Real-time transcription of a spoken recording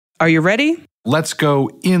Are you ready? Let's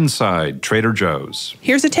go inside Trader Joe's.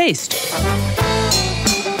 Here's a taste.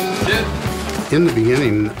 In the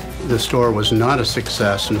beginning, the store was not a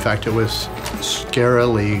success. In fact, it was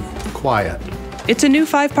scarily quiet. It's a new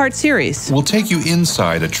 5-part series. We'll take you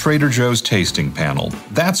inside a Trader Joe's tasting panel.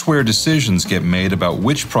 That's where decisions get made about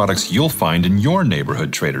which products you'll find in your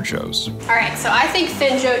neighborhood Trader Joe's. All right, so I think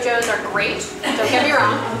Thin JoJo's are great, don't get me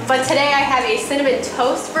wrong. But today I have a cinnamon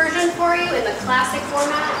toast version for you in the classic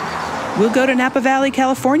format. We'll go to Napa Valley,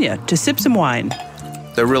 California to sip some wine.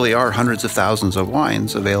 There really are hundreds of thousands of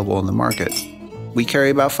wines available in the market. We carry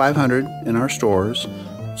about 500 in our stores,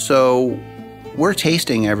 so we're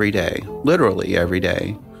tasting every day, literally every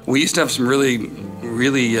day. We used to have some really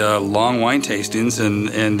long wine tastings,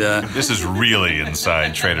 and This is really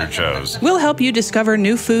inside Trader Joe's. We'll help you discover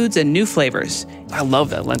new foods and new flavors. I love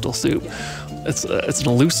that lentil soup. It's an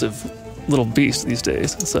elusive little beast these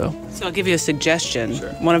days. So I'll give you a suggestion. Sure.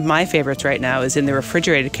 One of my favorites right now is in the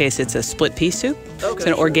refrigerated case. It's a split pea soup. Okay, It's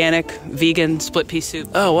an sure. organic, vegan split pea soup.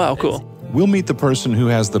 Oh, wow, cool. We'll meet the person who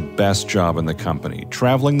has the best job in the company,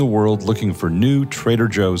 traveling the world looking for new Trader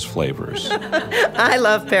Joe's flavors. I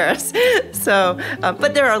love Paris.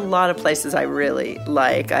 But there are a lot of places I really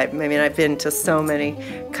like. I've been to so many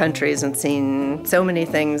countries and seen so many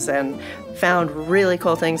things and found really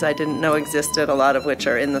cool things I didn't know existed, a lot of which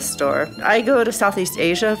are in the store. I go to Southeast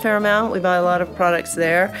Asia a fair amount. We buy a lot of products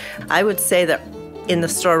there. I would say that in the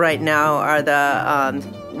store right now are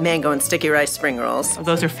the mango and sticky rice spring rolls.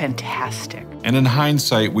 Those are fantastic. And in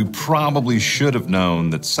hindsight, we probably should have known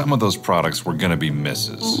that some of those products were going to be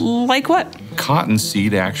misses. Like what?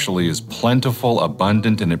 Cottonseed actually is plentiful,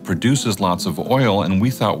 abundant, and it produces lots of oil. And we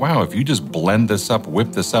thought, wow, if you just blend this up,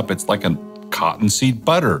 whip this up, it's like a cottonseed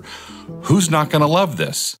butter. Who's not going to love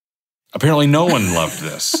this? Apparently no one loved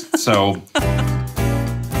this. So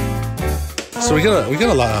we get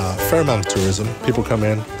a fair amount of tourism. People come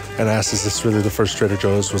in and ask, is this really the first Trader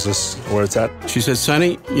Joe's? Was this where it's at? She said,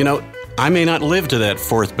 Sonny, I may not live to that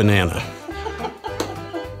 4th banana.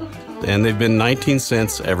 And they've been 19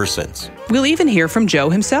 cents ever since. We'll even hear from Joe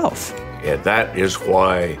himself. And that is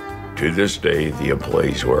why, to this day, the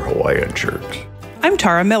employees wear Hawaiian shirts. I'm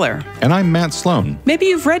Tara Miller. And I'm Matt Sloan. Maybe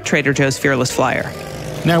you've read Trader Joe's Fearless Flyer.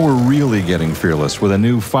 Now we're really getting fearless with a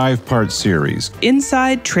new 5-part series.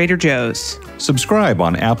 Inside Trader Joe's. Subscribe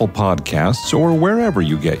on Apple Podcasts or wherever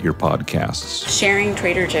you get your podcasts. Sharing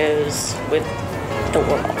Trader Joe's with the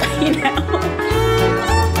world,